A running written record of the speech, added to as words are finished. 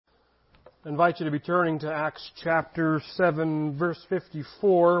I invite you to be turning to Acts chapter 7, verse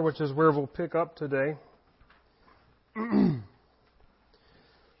 54, which is where we'll pick up today.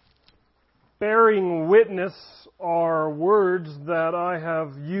 Bearing witness are words that I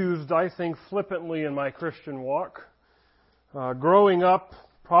have used, I think, flippantly in my Christian walk. Growing up,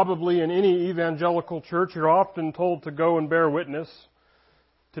 probably in any evangelical church, you're often told to go and bear witness,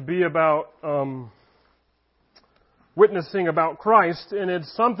 to be about witnessing about Christ, and it's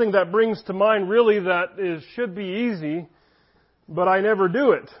something that brings to mind really that should be easy, but I never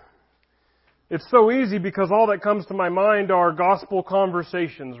do it. It's so easy because all that comes to my mind are gospel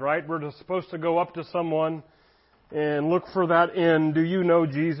conversations, right? We're just supposed to go up to someone and look for that end. Do you know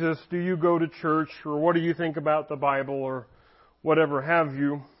Jesus? Do you go to church? Or what do you think about the Bible? Or whatever have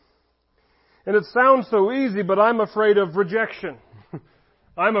you. And it sounds so easy, but I'm afraid of rejection.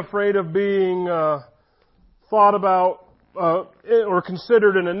 I'm afraid of being thought about or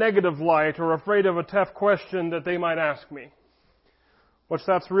considered in a negative light, or afraid of a tough question that they might ask me. Which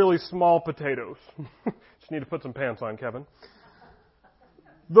that's really small potatoes. Just need to put some pants on, Kevin.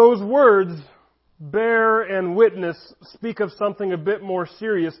 Those words, bear and witness, speak of something a bit more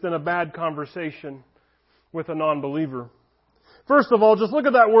serious than a bad conversation with a non-believer. First of all, just look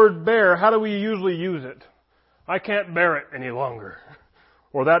at that word bear. How do we usually use it? I can't bear it any longer.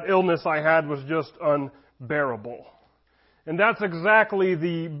 Or that illness I had was just unbearable. And that's exactly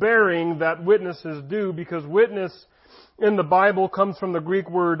the bearing that witnesses do, because witness in the Bible comes from the Greek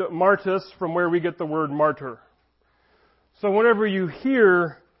word martus, from where we get the word martyr. So whenever you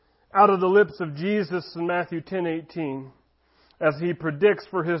hear out of the lips of Jesus in Matthew 10:18, as He predicts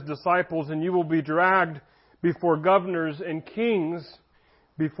for His disciples, and you will be dragged before governors and kings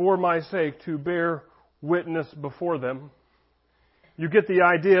before my sake to bear witness before them, you get the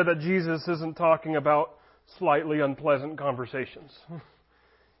idea that Jesus isn't talking about slightly unpleasant conversations.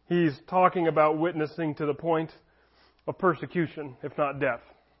 He's talking about witnessing to the point of persecution, if not death.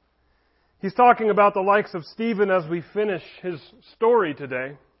 He's talking about the likes of Stephen as we finish his story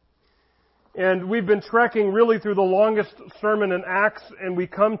today. And we've been trekking really through the longest sermon in Acts, and we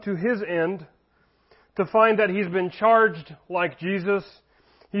come to his end to find that he's been charged like Jesus.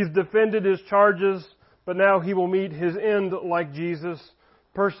 He's defended his charges, but now he will meet his end like Jesus,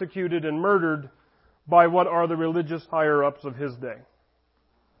 persecuted and murdered by what are the religious higher-ups of his day.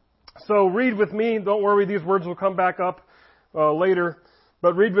 So read with me. Don't worry, these words will come back up later.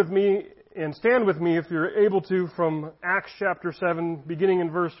 But read with me and stand with me, if you're able to, from Acts chapter 7, beginning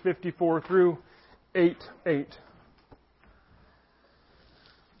in verse 54 through 8:8.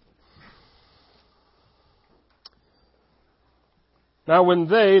 Now when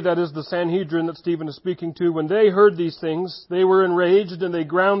they, that is the Sanhedrin that Stephen is speaking to, when they heard these things, they were enraged and they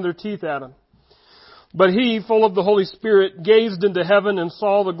ground their teeth at him. But he, full of the Holy Spirit, gazed into heaven and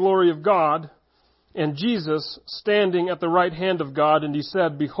saw the glory of God, and Jesus standing at the right hand of God, and he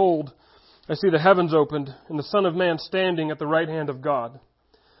said, Behold, I see the heavens opened, and the Son of Man standing at the right hand of God.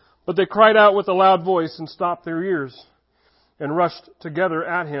 But they cried out with a loud voice and stopped their ears, and rushed together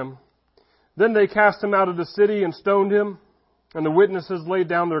at him. Then they cast him out of the city and stoned him, and the witnesses laid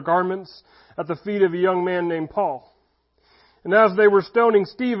down their garments at the feet of a young man named Paul. And as they were stoning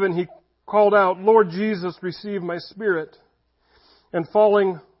Stephen, he called out, Lord Jesus, receive my spirit. And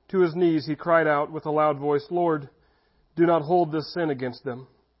falling to his knees, he cried out with a loud voice, Lord, do not hold this sin against them.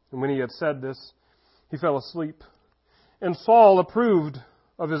 And when he had said this, he fell asleep. And Saul approved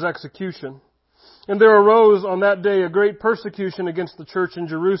of his execution. And there arose on that day a great persecution against the church in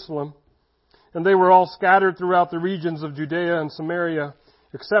Jerusalem. And they were all scattered throughout the regions of Judea and Samaria,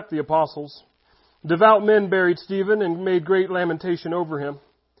 except the apostles. Devout men buried Stephen and made great lamentation over him.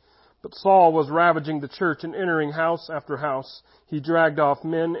 But Saul was ravaging the church and entering house after house. He dragged off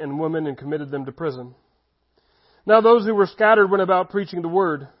men and women and committed them to prison. Now those who were scattered went about preaching the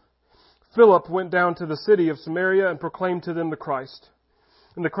word. Philip went down to the city of Samaria and proclaimed to them the Christ.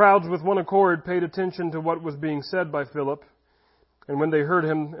 And the crowds with one accord paid attention to what was being said by Philip. And when they heard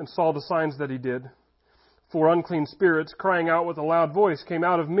him and saw the signs that he did, 4 unclean spirits, crying out with a loud voice, came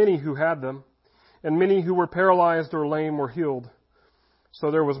out of many who had them, and many who were paralyzed or lame were healed. So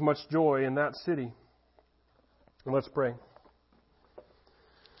there was much joy in that city. And let's pray.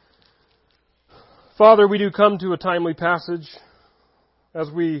 Father, we do come to a timely passage as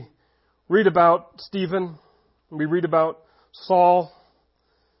we read about Stephen, and we read about Saul,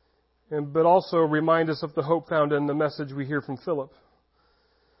 but also remind us of the hope found in the message we hear from Philip.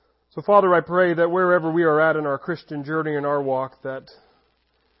 So Father, I pray that wherever we are at in our Christian journey and our walk, that,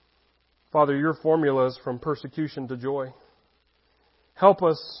 Father, your formula is from persecution to joy. Help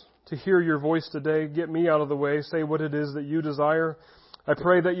us to hear your voice today. Get me out of the way. Say what it is that you desire I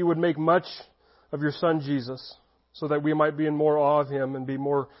pray that you would make much of your Son Jesus, so that we might be in more awe of Him and be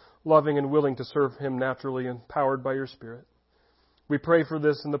more loving and willing to serve Him naturally, empowered by your Spirit. We pray for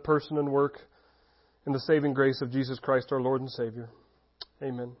this in the person and work and the saving grace of Jesus Christ, our Lord and Savior.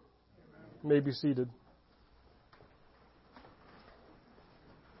 Amen. You may be seated.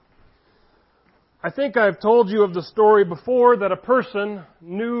 I think I've told you of the story before that a person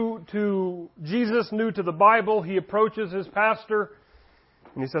new to Jesus, new to the Bible, he approaches his pastor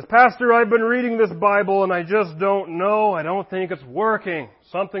and he says, "Pastor, I've been reading this Bible and I just don't know. I don't think it's working.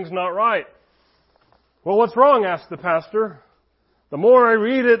 Something's not right." "Well, what's wrong?" asked the pastor. "The more I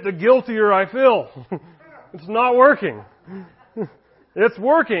read it, the guiltier I feel." "It's not working." "It's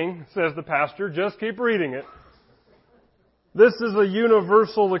working," says the pastor. "Just keep reading it." This is a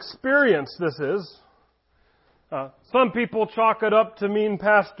universal experience, this is. Some people chalk it up to mean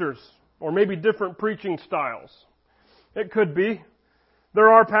pastors, or maybe different preaching styles. It could be. There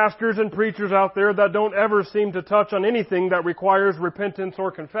are pastors and preachers out there that don't ever seem to touch on anything that requires repentance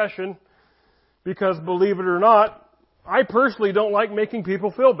or confession, because believe it or not, I personally don't like making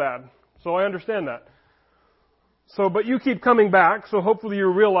people feel bad, so I understand that. But you keep coming back, so hopefully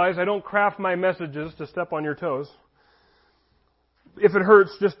you realize I don't craft my messages to step on your toes. If it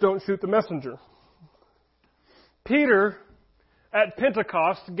hurts, just don't shoot the messenger. Peter, at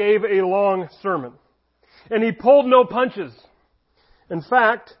Pentecost, gave a long sermon, and he pulled no punches. In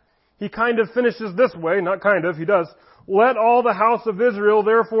fact, he kind of finishes this way, not kind of, he does. "Let all the house of Israel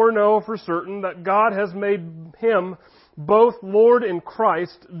therefore know for certain that God has made Him both Lord and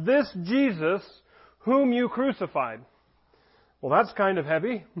Christ, this Jesus whom you crucified." Well, that's kind of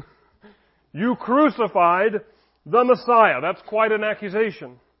heavy. You crucified the Messiah. That's quite an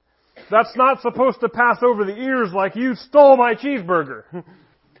accusation. That's not supposed to pass over the ears like "you stole my cheeseburger."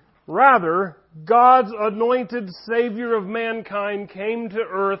 Rather, God's anointed Savior of mankind came to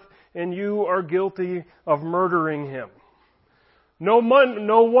earth and you are guilty of murdering Him. No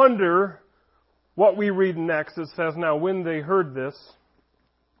wonder what we read next. It says, "Now when they heard this,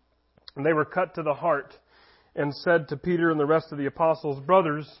 they were cut to the heart and said to Peter and the rest of the apostles,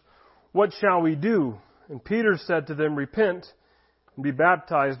 'Brothers, what shall we do?' And Peter said to them, 'Repent and be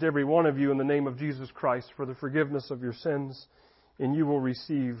baptized, every one of you, in the name of Jesus Christ for the forgiveness of your sins, and you will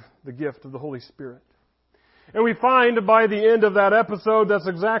receive the gift of the Holy Spirit.'" And we find by the end of that episode, that's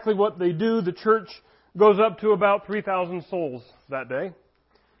exactly what they do. The church goes up to about 3,000 souls that day.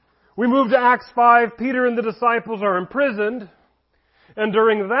 We move to Acts 5. Peter and the disciples are imprisoned. And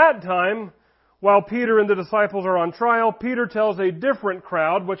during that time, while Peter and the disciples are on trial, Peter tells a different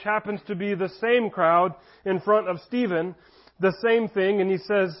crowd, which happens to be the same crowd in front of Stephen, the same thing. And he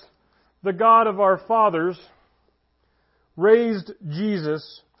says, "The God of our fathers raised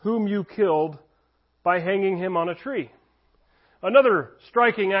Jesus, whom you killed by hanging Him on a tree." Another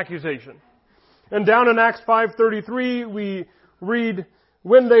striking accusation. And down in Acts 5:33, we read,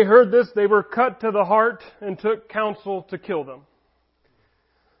 "When they heard this, they were cut to the heart and took counsel to kill them."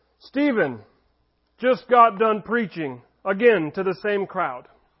 Stephen just got done preaching, again, to the same crowd.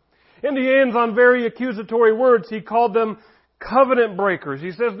 And he ends on very accusatory words. He called them covenant breakers.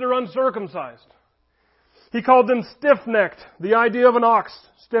 He says they're uncircumcised. He called them stiff-necked, the idea of an ox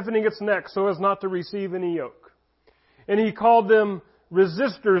stiffening its neck so as not to receive any yoke. And he called them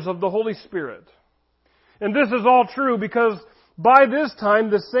resistors of the Holy Spirit. And this is all true because by this time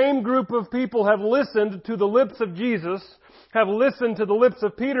the same group of people have listened to the lips of Jesus, have listened to the lips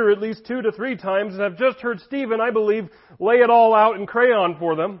of Peter at least 2 to 3 times, and have just heard Stephen, I believe, lay it all out in crayon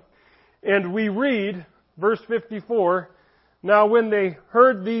for them. And we read, verse 54, "Now when they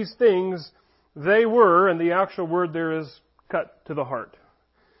heard these things, they were," and the actual word there is "cut to the heart."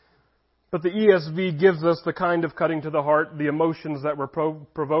 But the ESV gives us the kind of cutting to the heart, the emotions that were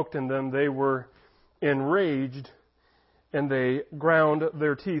provoked in them. They were enraged and they ground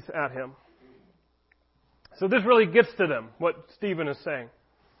their teeth at Him. So this really gets to them, what Stephen is saying.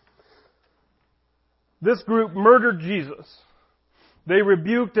 This group murdered Jesus. They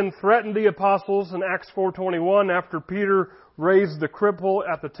rebuked and threatened the apostles in Acts 4:21 after Peter raised the cripple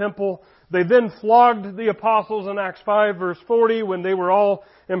at the temple. They then flogged the apostles in Acts 5 verse 40 when they were all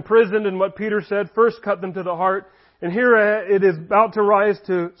imprisoned, and what Peter said first cut them to the heart. And here it is about to rise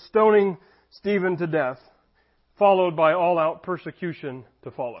to stoning Stephen to death, followed by all-out persecution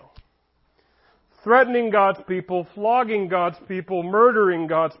to follow. Threatening God's people, flogging God's people, murdering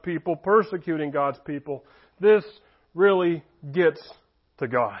God's people, persecuting God's people. This really gets to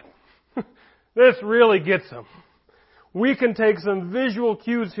God. This really gets Him. We can take some visual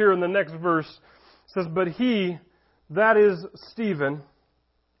cues here in the next verse. It says, "But he," that is Stephen,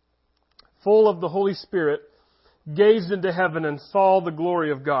 "full of the Holy Spirit, gazed into heaven and saw the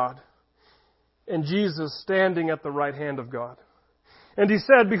glory of God, and Jesus standing at the right hand of God. And he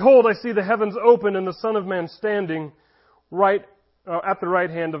said, Behold, I see the heavens open and the Son of Man standing at the right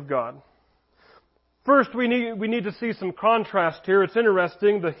hand of God. First, we need to see some contrast here. It's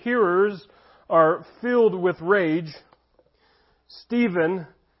interesting. The hearers are filled with rage. Stephen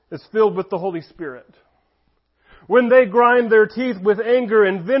is filled with the Holy Spirit. When they grind their teeth with anger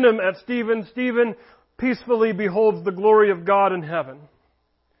and venom at Stephen, Stephen peacefully beholds the glory of God in heaven.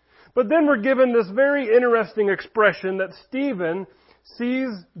 But then we're given this very interesting expression that Stephen sees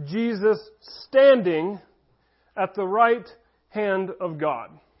Jesus standing at the right hand of God.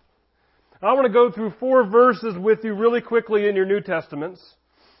 I want to go through 4 verses with you really quickly in your New Testaments.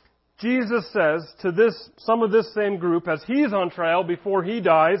 Jesus says to some of this same group, as he's on trial before he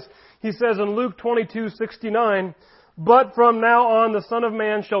dies, he says in Luke 22:69, But from now on the Son of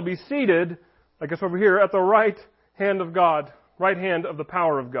Man shall be seated, I guess over here, at the right hand of God, right hand of the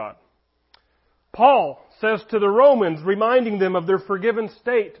power of God. Paul says to the Romans, reminding them of their forgiven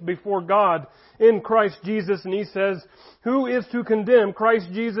state before God in Christ Jesus, and he says, Who is to condemn? Christ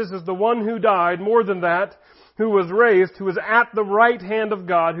Jesus is the one who died, more than that, who was raised, who is at the right hand of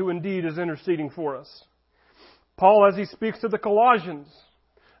God, who indeed is interceding for us. Paul, as he speaks to the Colossians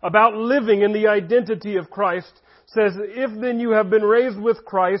about living in the identity of Christ, says, If then you have been raised with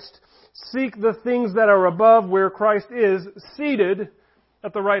Christ, seek the things that are above where Christ is, seated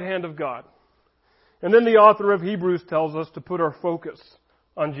at the right hand of God. And then the author of Hebrews tells us to put our focus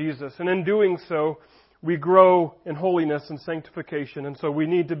on Jesus. And in doing so, we grow in holiness and sanctification. And so we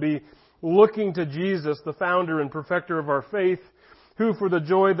need to be looking to Jesus, the founder and perfecter of our faith, who for the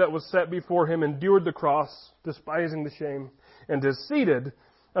joy that was set before him endured the cross, despising the shame, and is seated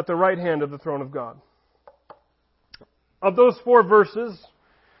at the right hand of the throne of God. Of those 4 verses,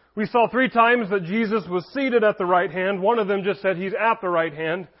 we saw 3 times that Jesus was seated at the right hand. One of them just said he's at the right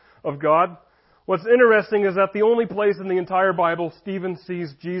hand of God. What's interesting is that the only place in the entire Bible Stephen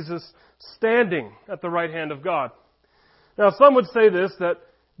sees Jesus standing at the right hand of God. Now, some would say this, that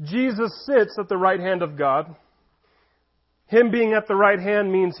Jesus sits at the right hand of God. Him being at the right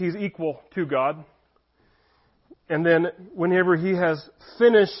hand means he's equal to God. And then whenever he has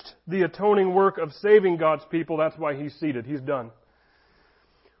finished the atoning work of saving God's people, that's why he's seated. He's done.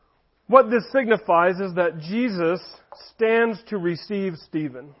 What this signifies is that Jesus stands to receive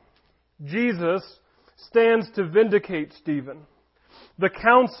Stephen. Jesus stands to vindicate Stephen. The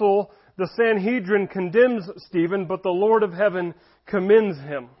council, the Sanhedrin, condemns Stephen, but the Lord of heaven commends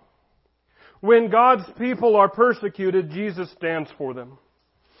him. When God's people are persecuted, Jesus stands for them.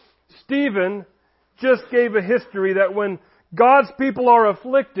 Stephen just gave a history that when God's people are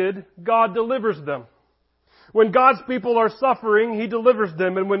afflicted, God delivers them. When God's people are suffering, He delivers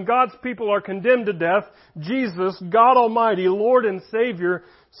them. And when God's people are condemned to death, Jesus, God Almighty, Lord and Savior,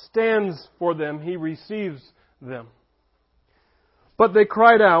 stands for them. He receives them. But they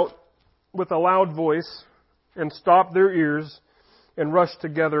cried out with a loud voice and stopped their ears and rushed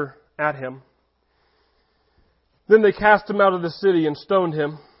together at him. Then they cast him out of the city and stoned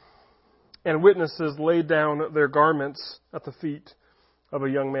him. And witnesses laid down their garments at the feet of a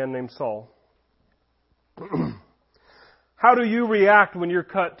young man named Saul. How do you react when you're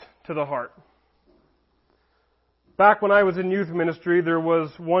cut to the heart? Back when I was in youth ministry, there was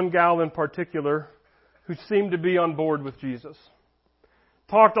one gal in particular who seemed to be on board with Jesus.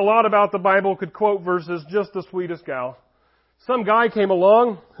 Talked a lot about the Bible, could quote verses, just the sweetest gal. Some guy came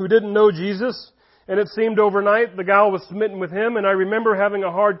along who didn't know Jesus, and it seemed overnight the gal was smitten with him, and I remember having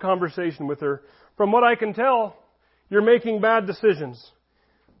a hard conversation with her. From what I can tell, you're making bad decisions.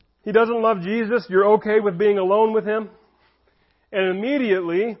 He doesn't love Jesus. You're okay with being alone with him. And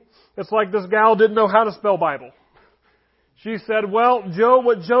immediately, it's like this gal didn't know how to spell Bible. She said, well, Joe,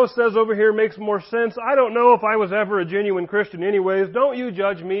 what Joe says over here makes more sense. I don't know if I was ever a genuine Christian anyways. Don't you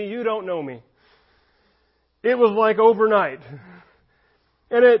judge me. You don't know me. It was like overnight.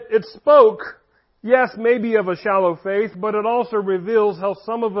 And it spoke, yes, maybe of a shallow faith, but it also reveals how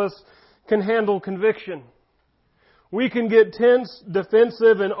some of us can handle conviction. We can get tense,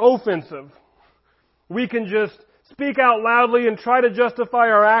 defensive, and offensive. We can just speak out loudly and try to justify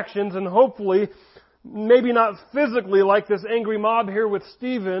our actions, and hopefully, maybe not physically like this angry mob here with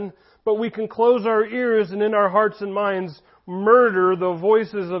Stephen, but we can close our ears and in our hearts and minds murder the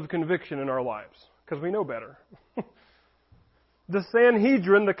voices of conviction in our lives, because we know better. The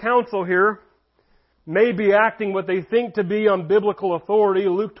Sanhedrin, the council here, may be acting what they think to be on biblical authority.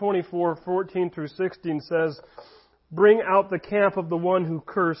 Luke 24:14 through 16 says, bring out the camp of the one who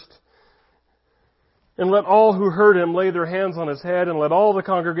cursed And let all who heard him lay their hands on his head, and let all the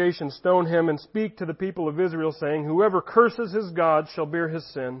congregation stone him, and speak to the people of Israel, saying, Whoever curses his God shall bear his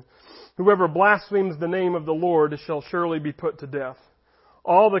sin. Whoever blasphemes the name of the Lord shall surely be put to death.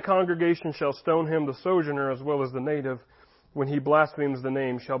 All the congregation shall stone him, the sojourner as well as the native, when he blasphemes the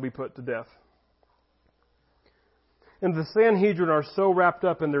name shall be put to death. And the Sanhedrin are so wrapped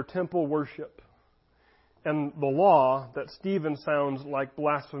up in their temple worship and the law that Stephen sounds like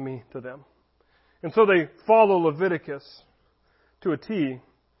blasphemy to them. And so they follow Leviticus to a T.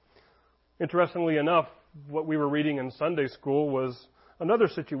 Interestingly enough, what we were reading in Sunday school was another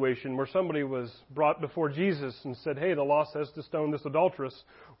situation where somebody was brought before Jesus and said, hey, the law says to stone this adulteress.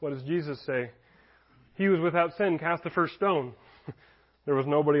 What does Jesus say? He was without sin, cast the first stone. There was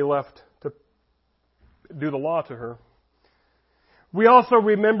nobody left to do the law to her. We also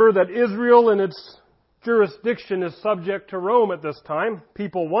remember that Israel and its jurisdiction is subject to Rome at this time.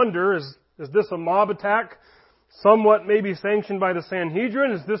 People wonder, is this a mob attack, somewhat maybe sanctioned by the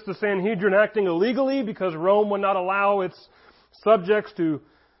Sanhedrin? Is this the Sanhedrin acting illegally because Rome would not allow its subjects to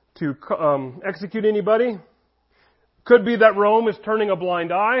execute anybody? Could be that Rome is turning a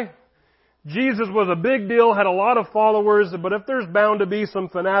blind eye. Jesus was a big deal, had a lot of followers, but if there's bound to be some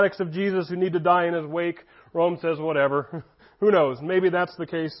fanatics of Jesus who need to die in his wake, Rome says whatever. Who knows? Maybe that's the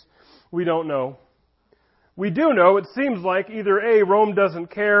case. We don't know. We do know it seems like either A, Rome doesn't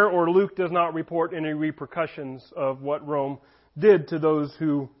care, or Luke does not report any repercussions of what Rome did to those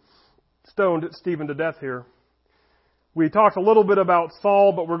who stoned Stephen to death here. We talked a little bit about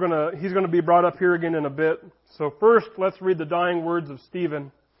Saul, but he's going to be brought up here again in a bit. So first, let's read the dying words of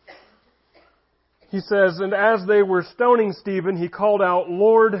Stephen. He says, And as they were stoning Stephen, he called out,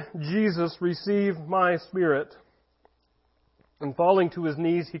 Lord Jesus, receive my spirit. And falling to his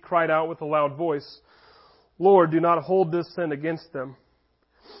knees, he cried out with a loud voice, Lord, do not hold this sin against them.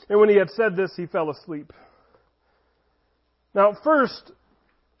 And when he had said this, he fell asleep. Now, first,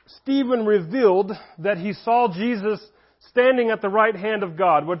 Stephen revealed that he saw Jesus standing at the right hand of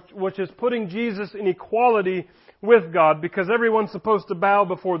God, which is putting Jesus in equality with God, because everyone's supposed to bow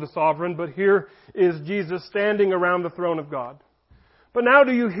before the sovereign, but here is Jesus standing around the throne of God. But now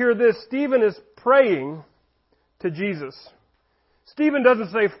do you hear this? Stephen is praying to Jesus. Stephen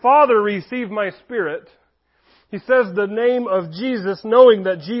doesn't say, Father, receive my spirit. He says the name of Jesus, knowing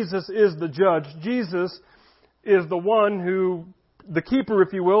that Jesus is the judge. Jesus is the one the keeper,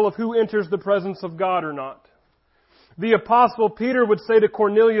 if you will, of who enters the presence of God or not. The Apostle Peter would say to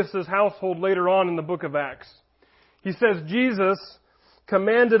Cornelius' household later on in the book of Acts, he says, Jesus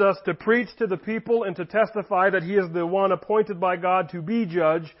commanded us to preach to the people and to testify that He is the one appointed by God to be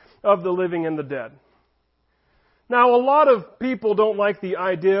judge of the living and the dead. Now, a lot of people don't like the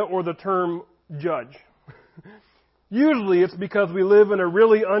idea or the term judge. Usually it's because we live in a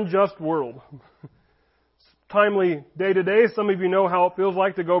really unjust world. Timely day to day, some of you know how it feels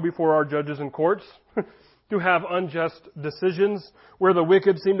like to go before our judges and courts, to have unjust decisions where the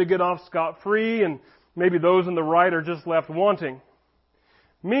wicked seem to get off scot-free and maybe those in the right are just left wanting.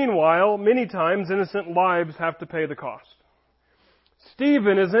 Meanwhile, many times innocent lives have to pay the cost.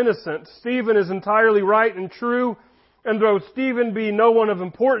 Stephen is innocent. Stephen is entirely right and true. And though Stephen be no one of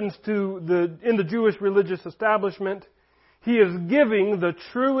importance in the Jewish religious establishment, he is giving the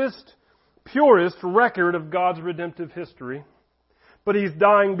truest, purest record of God's redemptive history. But he's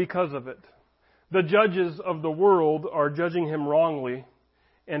dying because of it. The judges of the world are judging him wrongly,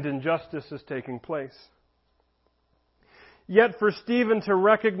 and injustice is taking place. Yet for Stephen to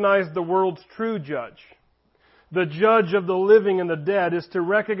recognize the world's true judge, the judge of the living and the dead, is to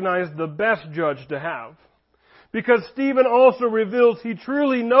recognize the best judge to have. Because Stephen also reveals he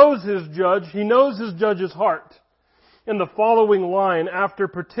truly knows his judge. He knows his judge's heart. In the following line, after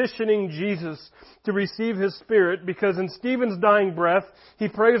petitioning Jesus to receive His Spirit, because in Stephen's dying breath, he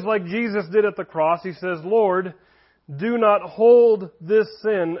prays like Jesus did at the cross. He says, Lord, do not hold this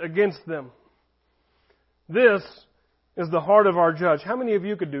sin against them. This is the heart of our judge. How many of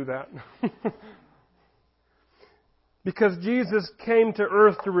you could do that? Because Jesus came to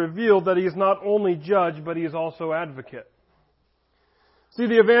earth to reveal that He is not only judge, but He is also advocate. See,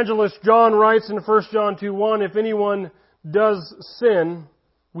 the evangelist John writes in 1 John 2:1, if anyone does sin,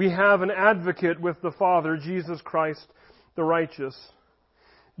 we have an advocate with the Father, Jesus Christ the righteous.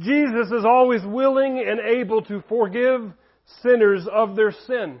 Jesus is always willing and able to forgive sinners of their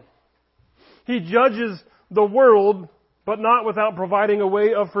sin. He judges the world, but not without providing a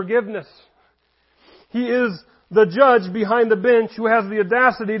way of forgiveness. He is the judge behind the bench who has the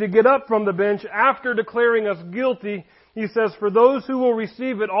audacity to get up from the bench after declaring us guilty. He says, for those who will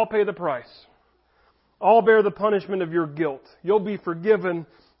receive it, I'll pay the price. I'll bear the punishment of your guilt. You'll be forgiven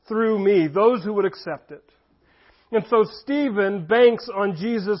through me, those who would accept it. And so Stephen banks on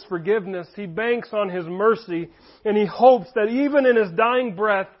Jesus' forgiveness. He banks on His mercy, and he hopes that even in his dying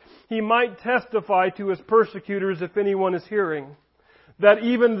breath, he might testify to his persecutors, if anyone is hearing, that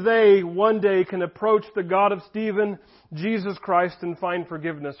even they one day can approach the God of Stephen, Jesus Christ, and find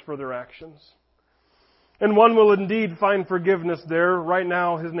forgiveness for their actions. And one will indeed find forgiveness there. Right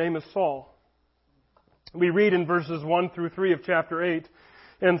now, his name is Saul. We read in verses 1 through 3 of chapter 8,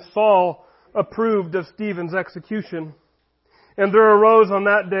 and Saul approved of Stephen's execution. And there arose on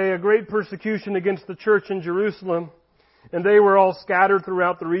that day a great persecution against the church in Jerusalem, and they were all scattered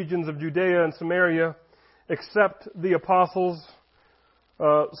throughout the regions of Judea and Samaria, except the apostles.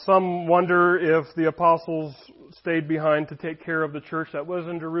 Some wonder if the apostles stayed behind to take care of the church that was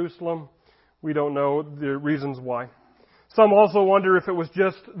in Jerusalem. We don't know the reasons why. Some also wonder if it was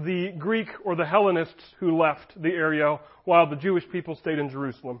just the Greek or the Hellenists who left the area while the Jewish people stayed in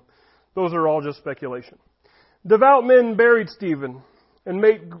Jerusalem. Those are all just speculation. Devout men buried Stephen and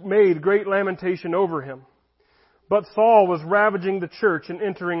made great lamentation over him. But Saul was ravaging the church and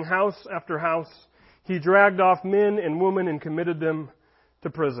entering house after house. He dragged off men and women and committed them to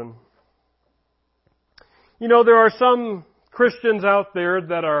prison. You know, there are some Christians out there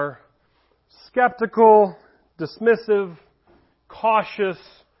that are skeptical, dismissive, cautious,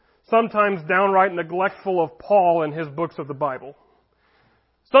 sometimes downright neglectful of Paul and his books of the Bible.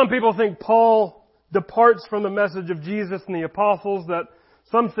 Some people think Paul departs from the message of Jesus and the apostles, that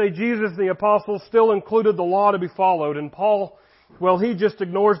some say Jesus and the apostles still included the law to be followed, and Paul, well, he just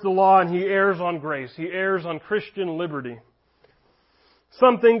ignores the law and he errs on grace. He errs on Christian liberty.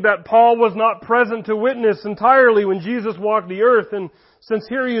 Some think that Paul was not present to witness entirely when Jesus walked the earth, and since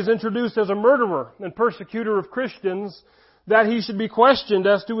here he is introduced as a murderer and persecutor of Christians, that he should be questioned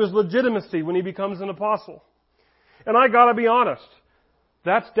as to his legitimacy when he becomes an apostle. And I gotta be honest,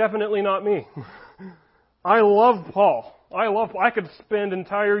 that's definitely not me. I love Paul. I could spend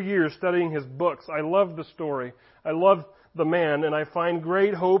entire years studying his books. I love the story. I love the man, and I find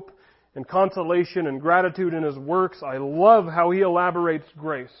great hope and consolation and gratitude in his works. I love how he elaborates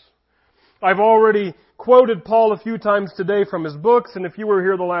grace. I've already quoted Paul a few times today from his books, and if you were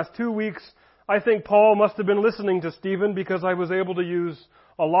here the last 2 weeks, I think Paul must have been listening to Stephen, because I was able to use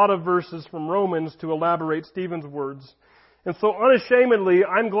a lot of verses from Romans to elaborate Stephen's words. And so unashamedly,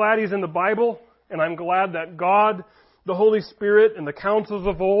 I'm glad he's in the Bible, and I'm glad that God, the Holy Spirit, and the councils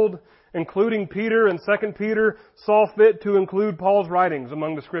of old, including Peter and 2 Peter, saw fit to include Paul's writings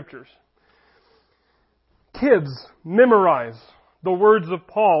among the Scriptures. Kids memorize the words of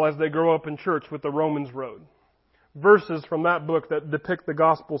Paul as they grow up in church with the Romans Road. Verses from that book that depict the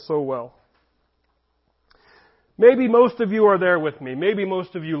gospel so well. Maybe most of you are there with me. Maybe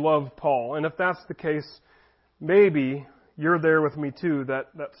most of you love Paul. And if that's the case, maybe you're there with me too, that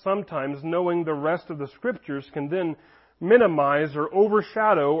sometimes knowing the rest of the Scriptures can then minimize or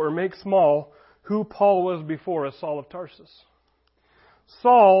overshadow or make small who Paul was before as Saul of Tarsus.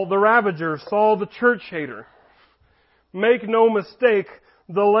 Saul the ravager, Saul the church hater. Make no mistake,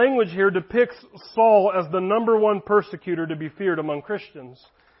 the language here depicts Saul as the number one persecutor to be feared among Christians.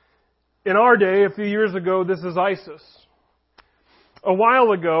 In our day, a few years ago, this is ISIS. A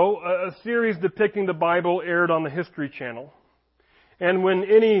while ago, a series depicting the Bible aired on the History Channel. And when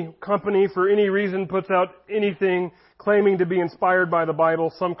any company, for any reason, puts out anything claiming to be inspired by the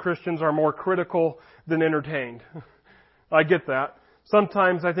Bible, some Christians are more critical than entertained. I get that.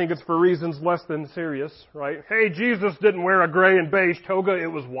 Sometimes I think it's for reasons less than serious, right? Hey, Jesus didn't wear a gray and beige toga,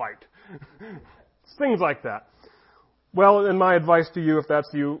 it was white. Things like that. Well, and my advice to you, if that's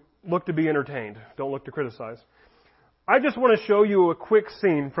you, look to be entertained. Don't look to criticize. I just want to show you a quick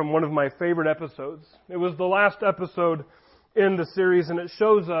scene from one of my favorite episodes. It was the last episode in the series, and it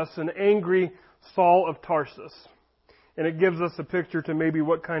shows us an angry Saul of Tarsus. And it gives us a picture to maybe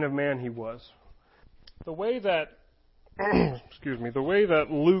what kind of man he was. The way that the way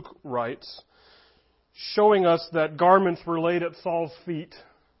that Luke writes, showing us that garments were laid at Saul's feet,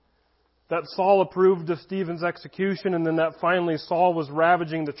 that Saul approved of Stephen's execution, and then that finally Saul was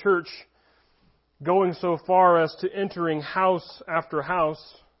ravaging the church, going so far as to entering house after house.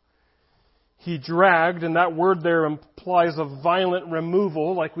 He dragged, and that word there implies a violent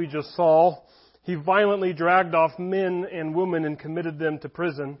removal, like we just saw. He violently dragged off men and women and committed them to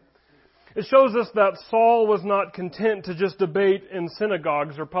prison. It shows us that Saul was not content to just debate in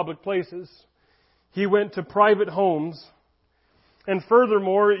synagogues or public places. He went to private homes. And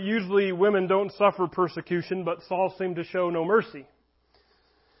furthermore, usually women don't suffer persecution, but Saul seemed to show no mercy.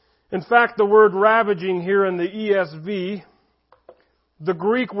 In fact, the word ravaging here in the ESV, the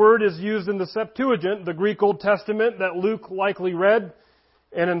Greek word is used in the Septuagint, the Greek Old Testament that Luke likely read.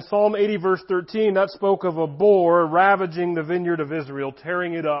 And in Psalm 80 verse 13, that spoke of a boar ravaging the vineyard of Israel,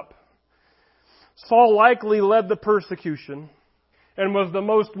 tearing it up. Saul likely led the persecution and was the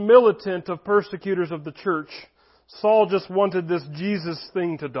most militant of persecutors of the church. Saul just wanted this Jesus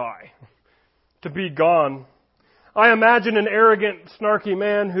thing to die, to be gone. I imagine an arrogant, snarky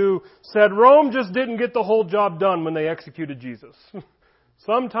man who said Rome just didn't get the whole job done when they executed Jesus.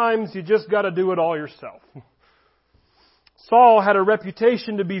 Sometimes you just got to do it all yourself. Saul had a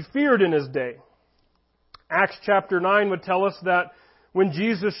reputation to be feared in his day. Acts chapter 9 would tell us that when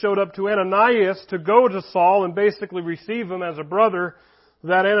Jesus showed up to Ananias to go to Saul and basically receive him as a brother,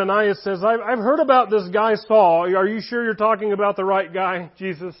 that Ananias says, I've heard about this guy Saul. Are you sure you're talking about the right guy,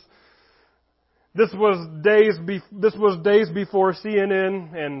 Jesus? This was days before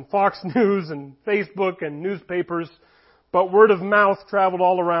CNN and Fox News and Facebook and newspapers, but word of mouth traveled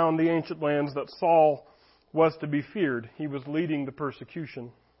all around the ancient lands that Saul was to be feared. He was leading the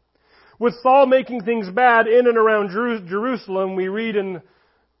persecution. With Saul making things bad in and around Jerusalem, we read in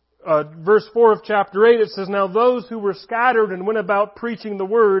verse 4 of chapter 8, it says, Now those who were scattered and went about preaching the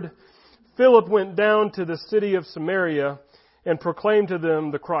word, Philip went down to the city of Samaria and proclaimed to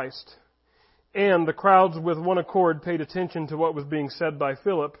them the Christ. And the crowds with one accord paid attention to what was being said by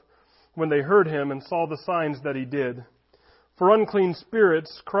Philip when they heard him and saw the signs that he did. For unclean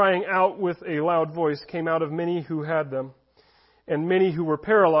spirits, crying out with a loud voice, came out of many who had them, and many who were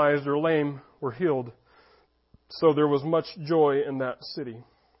paralyzed or lame were healed. So there was much joy in that city.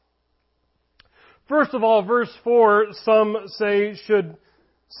 First of all, verse 4, some say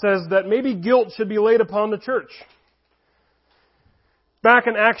says that maybe guilt should be laid upon the church. Back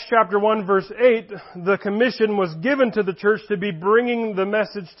in Acts chapter 1 verse 8, the commission was given to the church to be bringing the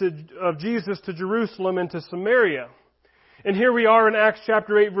message of Jesus to Jerusalem and to Samaria. And here we are in Acts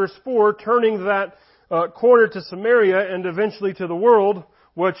chapter 8 verse 4, turning that corner to Samaria and eventually to the world,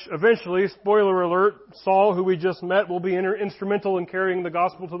 which eventually, spoiler alert, Saul, who we just met, will be instrumental in carrying the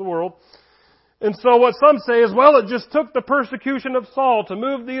gospel to the world. And so what some say is, well, it just took the persecution of Saul to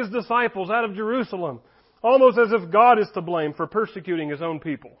move these disciples out of Jerusalem. Almost as if God is to blame for persecuting His own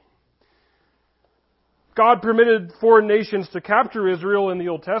people. God permitted foreign nations to capture Israel in the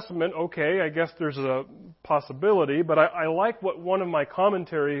Old Testament. Okay, I guess there's a possibility, but I like what one of my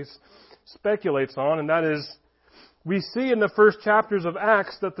commentaries speculates on, and that is, we see in the first chapters of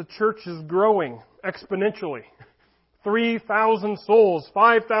Acts that the church is growing exponentially. 3,000 souls,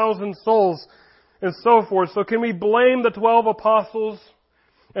 5,000 souls, and so forth. So can we blame the 12 apostles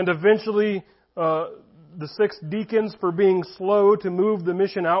and eventually the 6 deacons for being slow to move the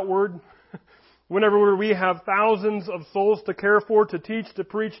mission outward? Whenever we have thousands of souls to care for, to teach, to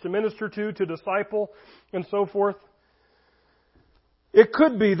preach, to minister to disciple, and so forth. It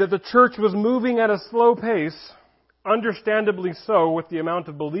could be that the church was moving at a slow pace, understandably so, with the amount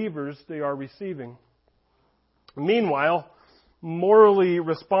of believers they are receiving. Meanwhile, morally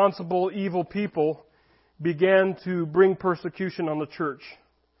responsible, evil people began to bring persecution on the church.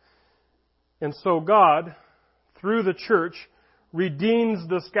 And so God, through the church, redeems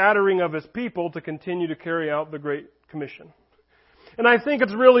the scattering of His people to continue to carry out the Great Commission. And I think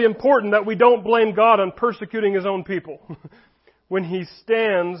it's really important that we don't blame God on persecuting His own people. When He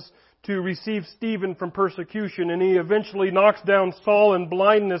stands to receive Stephen from persecution and He eventually knocks down Saul in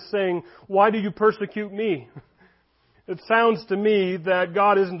blindness saying, "Why do you persecute me?" It sounds to me that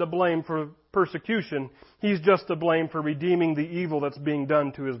God isn't to blame for persecution. He's just to blame for redeeming the evil that's being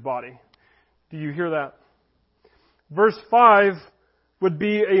done to His body. Do you hear that? Verse 5 would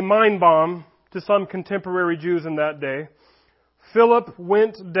be a mind bomb to some contemporary Jews in that day. Philip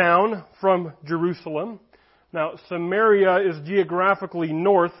went down from Jerusalem. Now, Samaria is geographically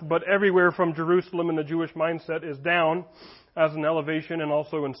north, but everywhere from Jerusalem in the Jewish mindset is down as an elevation and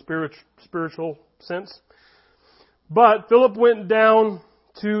also in spiritual sense. But Philip went down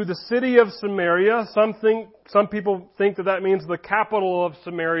to the city of Samaria. Some people think that means the capital of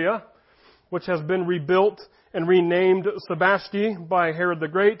Samaria, which has been rebuilt and renamed Sebasti by Herod the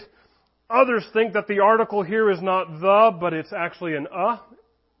Great. Others think that the article here is not the, but it's actually an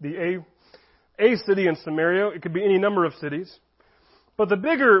a city in Samaria. It could be any number of cities. But the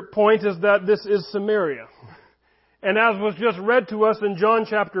bigger point is that this is Samaria. And as was just read to us in John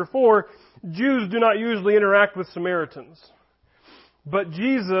chapter 4, Jews do not usually interact with Samaritans. But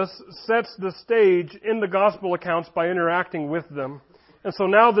Jesus sets the stage in the gospel accounts by interacting with them. And so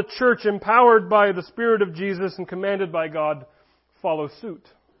now the church, empowered by the Spirit of Jesus and commanded by God, follows suit.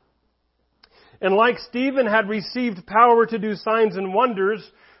 And like Stephen had received power to do signs and wonders,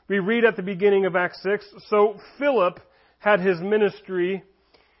 we read at the beginning of Acts 6, so Philip had his ministry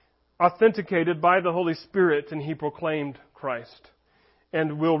authenticated by the Holy Spirit, and he proclaimed Christ.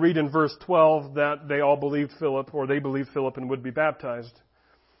 And we'll read in verse 12 that they all believed Philip, or they believed Philip and would be baptized.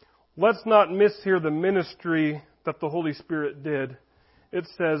 Let's not miss here the ministry that the Holy Spirit did. It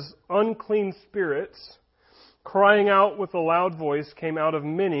says, unclean spirits, crying out with a loud voice, came out of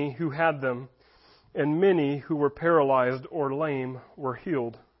many who had them, and many who were paralyzed or lame were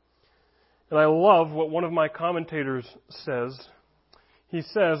healed. And I love what one of my commentators says. He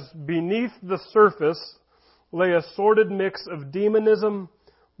says, beneath the surface lay a sordid mix of demonism,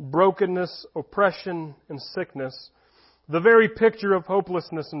 brokenness, oppression, and sickness, the very picture of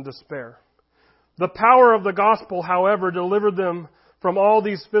hopelessness and despair. The power of the gospel, however, delivered them from all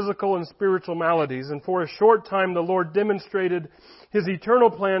these physical and spiritual maladies, and for a short time the Lord demonstrated His eternal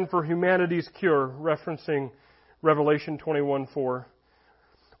plan for humanity's cure, referencing Revelation 21:4.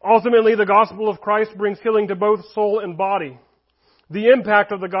 Ultimately, the gospel of Christ brings healing to both soul and body. The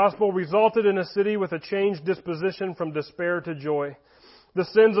impact of the gospel resulted in a city with a changed disposition from despair to joy. The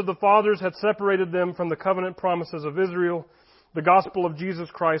sins of the fathers had separated them from the covenant promises of Israel. The gospel of Jesus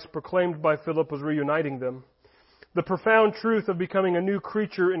Christ proclaimed by Philip was reuniting them. The profound truth of becoming a new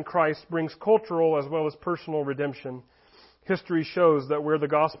creature in Christ brings cultural as well as personal redemption. History shows that where the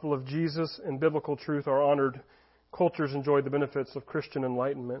gospel of Jesus and biblical truth are honored, cultures enjoy the benefits of Christian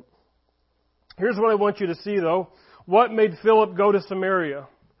enlightenment. Here's what I want you to see, though. What made Philip go to Samaria?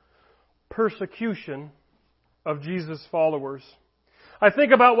 Persecution of Jesus' followers. I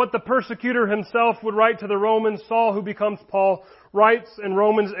think about what the persecutor himself would write to the Romans. Saul, who becomes Paul, writes in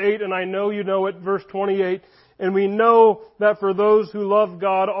Romans 8, and I know you know it, verse 28, and we know that for those who love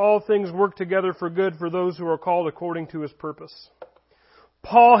God, all things work together for good for those who are called according to His purpose.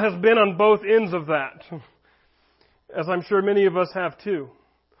 Paul has been on both ends of that, as I'm sure many of us have too.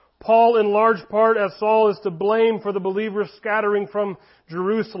 Paul, in large part, as Saul, is to blame for the believers scattering from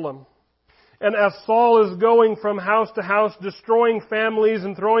Jerusalem. And as Saul is going from house to house, destroying families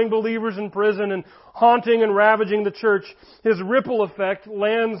and throwing believers in prison and haunting and ravaging the church, his ripple effect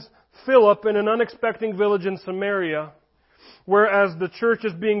lands Philip in an unexpected village in Samaria, whereas the church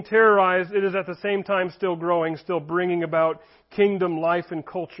is being terrorized, it is at the same time still growing, still bringing about kingdom life and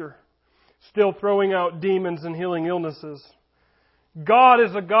culture, still throwing out demons and healing illnesses. God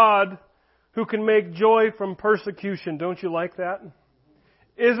is a God who can make joy from persecution. Don't you like that?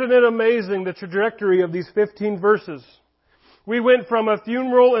 Isn't it amazing, the trajectory of these 15 verses? We went from a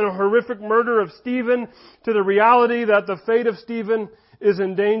funeral and a horrific murder of Stephen to the reality that the fate of Stephen is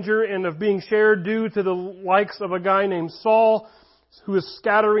in danger and of being shared due to the likes of a guy named Saul, who is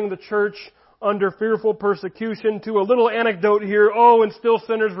scattering the church under fearful persecution, to a little anecdote here. Oh, and still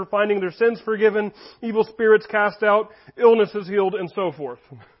sinners were finding their sins forgiven, evil spirits cast out, illnesses healed, and so forth.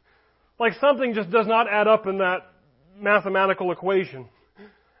 Like something just does not add up in that mathematical equation.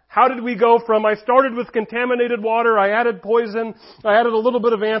 How did we go from, I started with contaminated water, I added poison, I added a little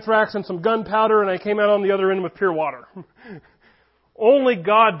bit of anthrax and some gunpowder, and I came out on the other end with pure water. Only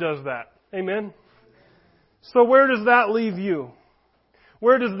God does that. Amen? So where does that leave you?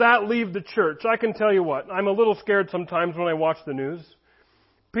 Where does that leave the church? I can tell you what, I'm a little scared sometimes when I watch the news.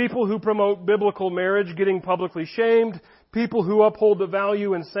 People who promote biblical marriage getting publicly shamed. People who uphold the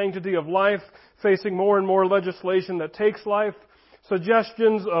value and sanctity of life facing more and more legislation that takes life.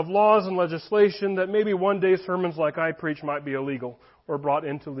 Suggestions of laws and legislation that maybe one day sermons like I preach might be illegal or brought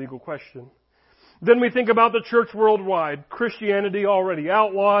into legal question. Then we think about the church worldwide. Christianity already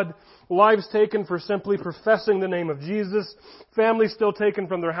outlawed. Lives taken for simply professing the name of Jesus. Families still taken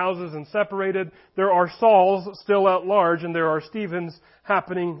from their houses and separated. There are Sauls still at large, and there are Stephens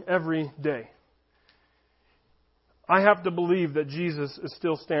happening every day. I have to believe that Jesus is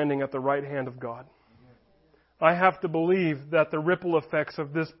still standing at the right hand of God. I have to believe that the ripple effects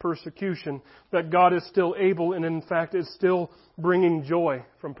of this persecution, that God is still able and in fact is still bringing joy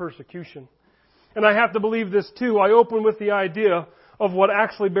from persecution. And I have to believe this too. I open with the idea of what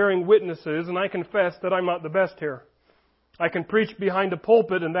actually bearing witness is, and I confess that I'm not the best here. I can preach behind a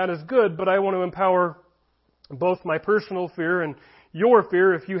pulpit, and that is good, but I want to empower both my personal fear and your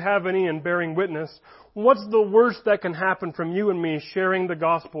fear, if you have any, in bearing witness. What's the worst that can happen from you and me sharing the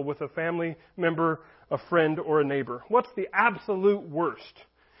gospel with a family member, a friend, or a neighbor? What's the absolute worst?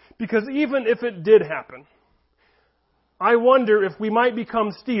 Because even if it did happen, I wonder if we might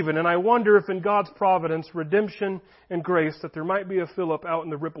become Stephen, and I wonder if in God's providence, redemption, and grace, that there might be a Philip out in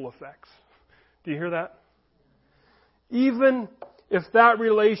the ripple effects. Do you hear that? Even if that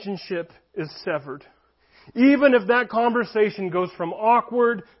relationship is severed, even if that conversation goes from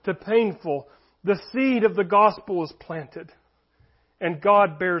awkward to painful, the seed of the gospel is planted, and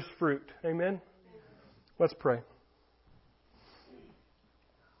God bears fruit. Amen? Let's pray.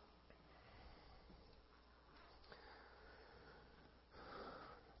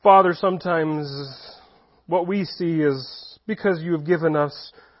 Father, sometimes what we see is because you have given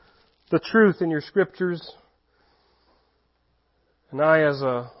us the truth in your Scriptures. And I, as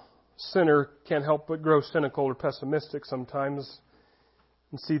a sinner, can't help but grow cynical or pessimistic sometimes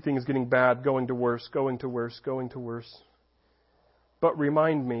and see things getting bad, going to worse, going to worse, going to worse. But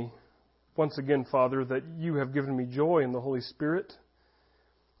remind me, once again, Father, that you have given me joy in the Holy Spirit,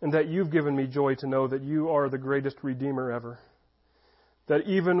 and that you've given me joy to know that you are the greatest Redeemer ever. That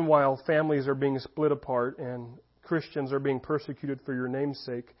even while families are being split apart and Christians are being persecuted for your name's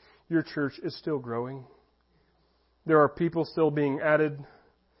sake, your church is still growing. There are people still being added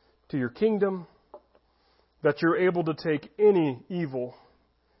to your kingdom, that you're able to take any evil.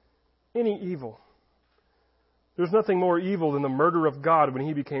 There's nothing more evil than the murder of God when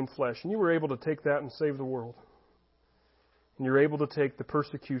He became flesh. And you were able to take that and save the world. And you're able to take the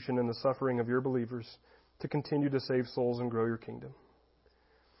persecution and the suffering of your believers to continue to save souls and grow your kingdom.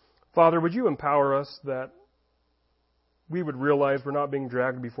 Father, would you empower us that we would realize we're not being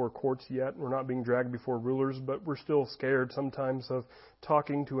dragged before courts yet. We're not being dragged before rulers, but we're still scared sometimes of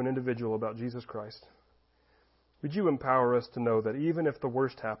talking to an individual about Jesus Christ. Would you empower us to know that even if the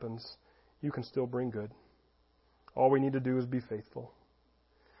worst happens, you can still bring good. All we need to do is be faithful.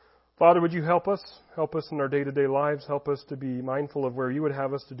 Father, would you help us? Help us in our day-to-day lives. Help us to be mindful of where you would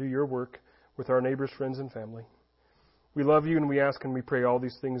have us to do your work with our neighbors, friends, and family. We love you and we ask and we pray all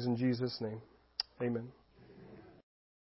these things in Jesus' name. Amen.